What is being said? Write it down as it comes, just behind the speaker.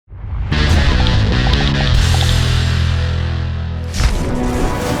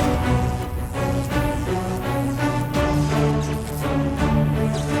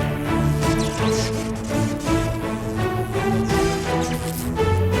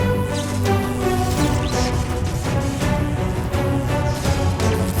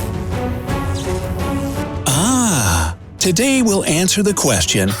Today we'll answer the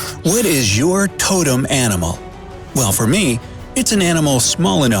question, what is your totem animal? Well, for me, it's an animal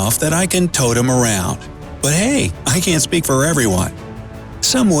small enough that I can totem around. But hey, I can't speak for everyone.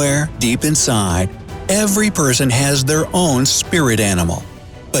 Somewhere deep inside, every person has their own spirit animal.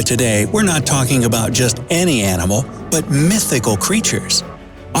 But today, we're not talking about just any animal, but mythical creatures.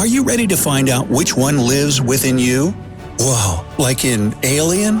 Are you ready to find out which one lives within you? Whoa, like in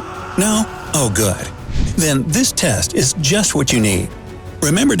Alien? No? Oh, good. Then this test is just what you need.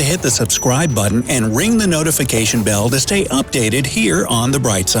 Remember to hit the subscribe button and ring the notification bell to stay updated here on The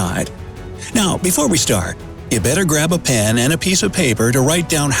Bright Side. Now, before we start, you better grab a pen and a piece of paper to write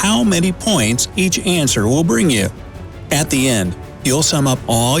down how many points each answer will bring you. At the end, you'll sum up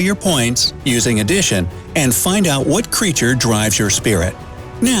all your points using addition and find out what creature drives your spirit.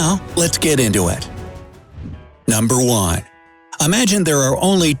 Now, let's get into it. Number 1. Imagine there are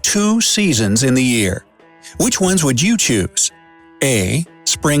only 2 seasons in the year. Which ones would you choose? A.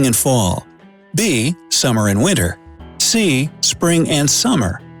 Spring and fall. B. Summer and winter. C. Spring and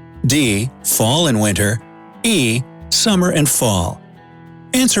summer. D. Fall and winter. E. Summer and fall.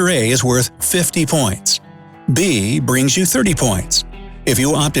 Answer A is worth 50 points. B brings you 30 points. If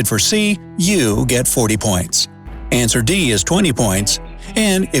you opted for C, you get 40 points. Answer D is 20 points.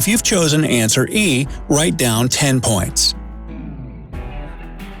 And if you've chosen answer E, write down 10 points.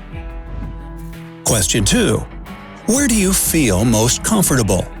 Question 2. Where do you feel most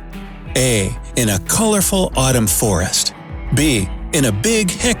comfortable? A. In a colorful autumn forest. B. In a big,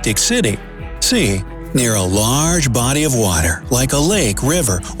 hectic city. C. Near a large body of water, like a lake,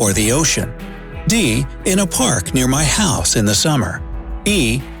 river, or the ocean. D. In a park near my house in the summer.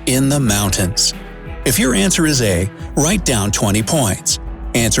 E. In the mountains. If your answer is A, write down 20 points.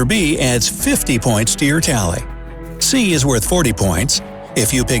 Answer B adds 50 points to your tally. C is worth 40 points.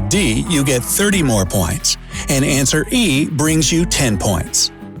 If you pick D, you get 30 more points. And answer E brings you 10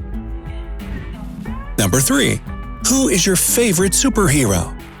 points. Number 3. Who is your favorite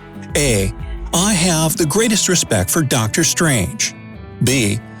superhero? A. I have the greatest respect for Dr. Strange.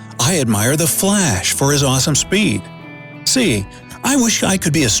 B. I admire the Flash for his awesome speed. C. I wish I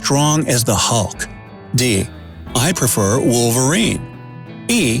could be as strong as the Hulk. D. I prefer Wolverine.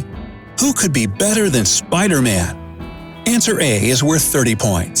 E. Who could be better than Spider-Man? Answer A is worth 30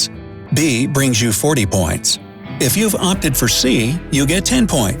 points. B brings you 40 points. If you've opted for C, you get 10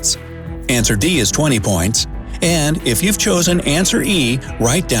 points. Answer D is 20 points. And if you've chosen answer E,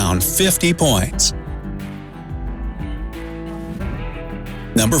 write down 50 points.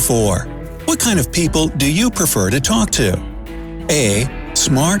 Number 4. What kind of people do you prefer to talk to? A.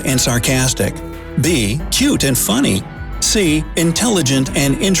 Smart and sarcastic. B. Cute and funny. C. Intelligent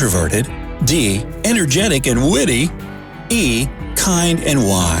and introverted. D. Energetic and witty. E. Kind and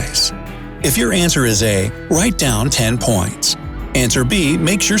wise. If your answer is A, write down 10 points. Answer B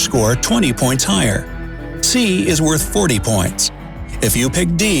makes your score 20 points higher. C is worth 40 points. If you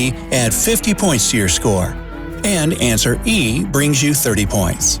pick D, add 50 points to your score. And answer E brings you 30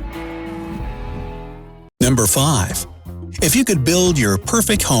 points. Number 5. If you could build your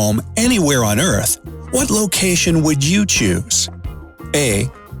perfect home anywhere on Earth, what location would you choose? A.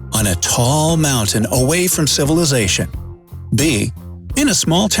 On a tall mountain away from civilization. B. In a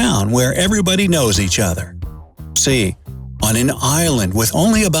small town where everybody knows each other. C. On an island with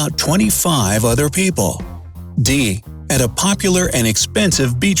only about 25 other people. D. At a popular and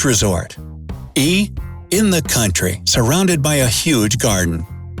expensive beach resort. E. In the country, surrounded by a huge garden.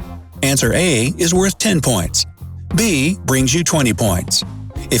 Answer A is worth 10 points. B brings you 20 points.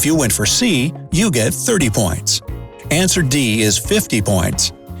 If you went for C, you get 30 points. Answer D is 50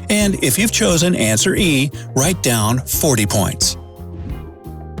 points. And if you've chosen answer E, write down 40 points.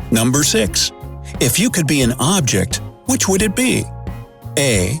 Number 6. If you could be an object, which would it be?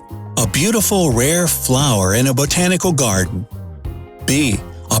 A. A beautiful rare flower in a botanical garden. B.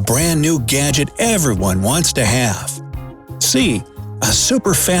 A brand new gadget everyone wants to have. C. A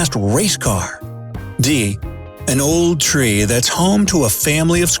super fast race car. D. An old tree that's home to a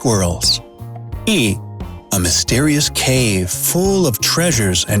family of squirrels. E. A mysterious cave full of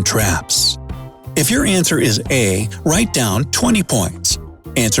treasures and traps. If your answer is A, write down 20 points.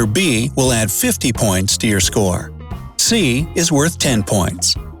 Answer B will add 50 points to your score. C is worth 10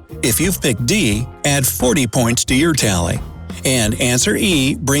 points. If you've picked D, add 40 points to your tally. And answer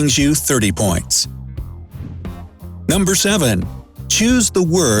E brings you 30 points. Number 7. Choose the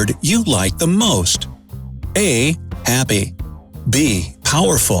word you like the most. A. Happy. B.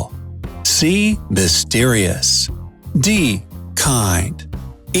 Powerful. C. Mysterious. D. Kind.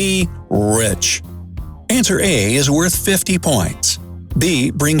 E. Rich. Answer A is worth 50 points. B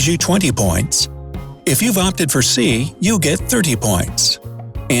brings you 20 points. If you've opted for C, you get 30 points.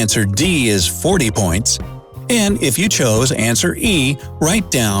 Answer D is 40 points. And if you chose answer E, write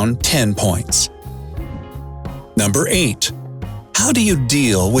down 10 points. Number 8. How do you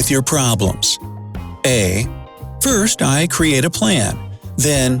deal with your problems? A. First, I create a plan.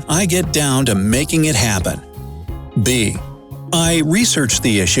 Then, I get down to making it happen. B. I research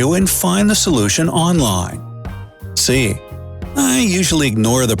the issue and find the solution online. C. I usually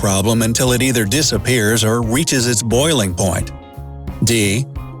ignore the problem until it either disappears or reaches its boiling point. D.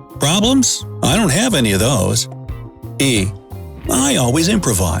 Problems? I don't have any of those. E. I always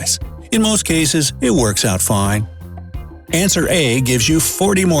improvise. In most cases, it works out fine. Answer A gives you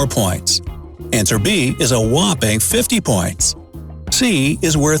 40 more points. Answer B is a whopping 50 points. C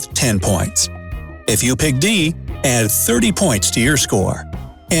is worth 10 points. If you pick D, add 30 points to your score,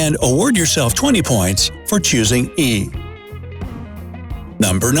 and award yourself 20 points for choosing E.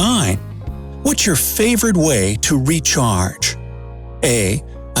 Number 9. What's your favorite way to recharge? A.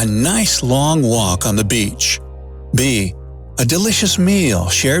 A nice long walk on the beach. B. A delicious meal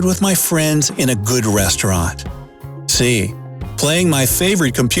shared with my friends in a good restaurant. C. Playing my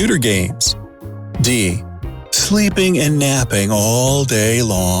favorite computer games. D. Sleeping and napping all day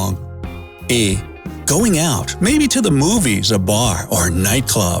long. E. Going out, maybe to the movies, a bar, or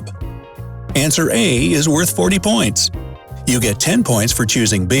nightclub. Answer A is worth 40 points. You get 10 points for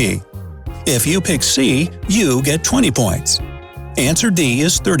choosing B. If you pick C, you get 20 points. Answer D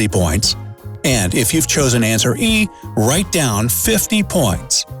is 30 points. And if you've chosen answer E, write down 50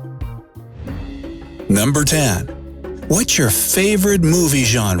 points. Number 10. What's your favorite movie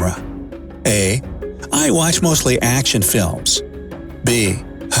genre? A. I watch mostly action films. B.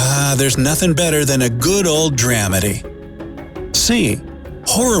 There's nothing better than a good old dramedy. C.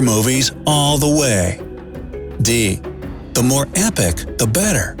 Horror movies all the way. D. The more epic, the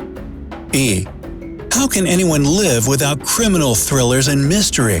better. E. How can anyone live without criminal thrillers and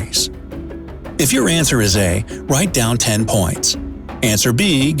mysteries? If your answer is A, write down 10 points. Answer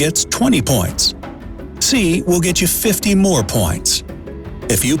B gets 20 points. C will get you 50 more points.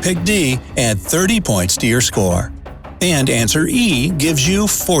 If you pick D, add 30 points to your score. And answer E gives you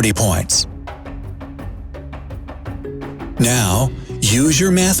 40 points. Now, use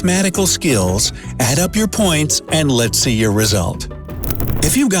your mathematical skills, add up your points, and let's see your result.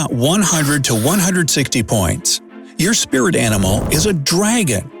 If you've got 100 to 160 points, your spirit animal is a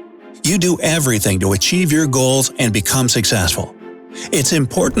dragon. You do everything to achieve your goals and become successful. It's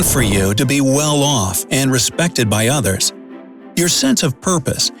important for you to be well off and respected by others. Your sense of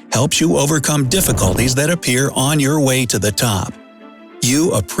purpose helps you overcome difficulties that appear on your way to the top.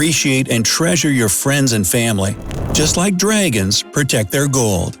 You appreciate and treasure your friends and family, just like dragons protect their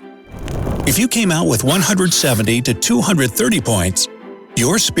gold. If you came out with 170 to 230 points,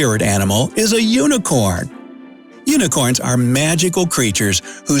 your spirit animal is a unicorn. Unicorns are magical creatures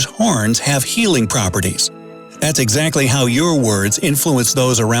whose horns have healing properties. That's exactly how your words influence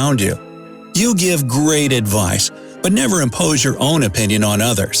those around you. You give great advice, but never impose your own opinion on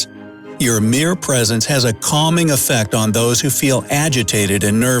others. Your mere presence has a calming effect on those who feel agitated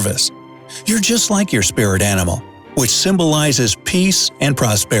and nervous. You're just like your spirit animal, which symbolizes peace and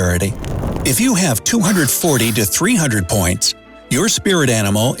prosperity. If you have 240 to 300 points, your spirit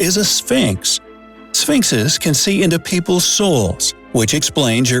animal is a sphinx. Sphinxes can see into people's souls, which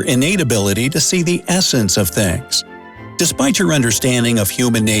explains your innate ability to see the essence of things. Despite your understanding of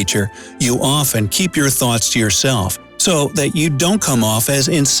human nature, you often keep your thoughts to yourself so that you don't come off as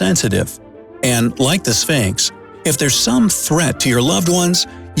insensitive. And like the Sphinx, if there's some threat to your loved ones,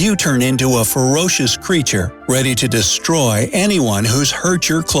 you turn into a ferocious creature ready to destroy anyone who's hurt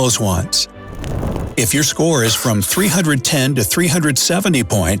your close ones. If your score is from 310 to 370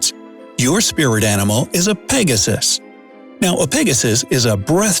 points, your spirit animal is a Pegasus. Now, a Pegasus is a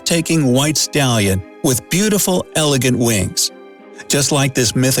breathtaking white stallion with beautiful, elegant wings. Just like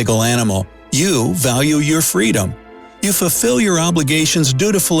this mythical animal, you value your freedom. You fulfill your obligations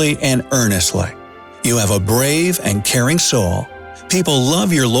dutifully and earnestly. You have a brave and caring soul. People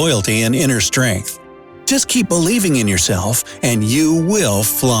love your loyalty and inner strength. Just keep believing in yourself and you will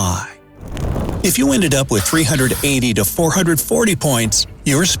fly. If you ended up with 380 to 440 points,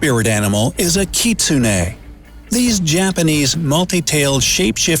 your spirit animal is a Kitsune. These Japanese multi-tailed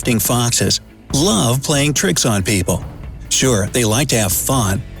shape-shifting foxes love playing tricks on people. Sure, they like to have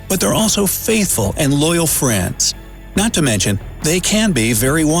fun, but they're also faithful and loyal friends. Not to mention, they can be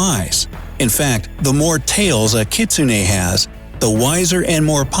very wise. In fact, the more tails a Kitsune has, the wiser and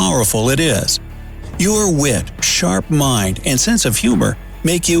more powerful it is. Your wit, sharp mind, and sense of humor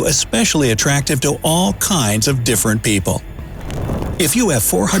make you especially attractive to all kinds of different people. If you have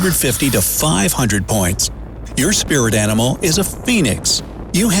 450 to 500 points, your spirit animal is a phoenix.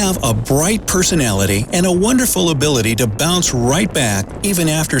 You have a bright personality and a wonderful ability to bounce right back even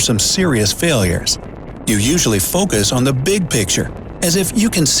after some serious failures. You usually focus on the big picture, as if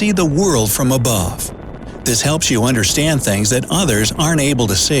you can see the world from above. This helps you understand things that others aren't able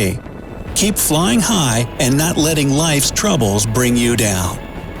to see. Keep flying high and not letting life's troubles bring you down.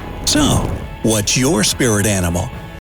 So, what's your spirit animal?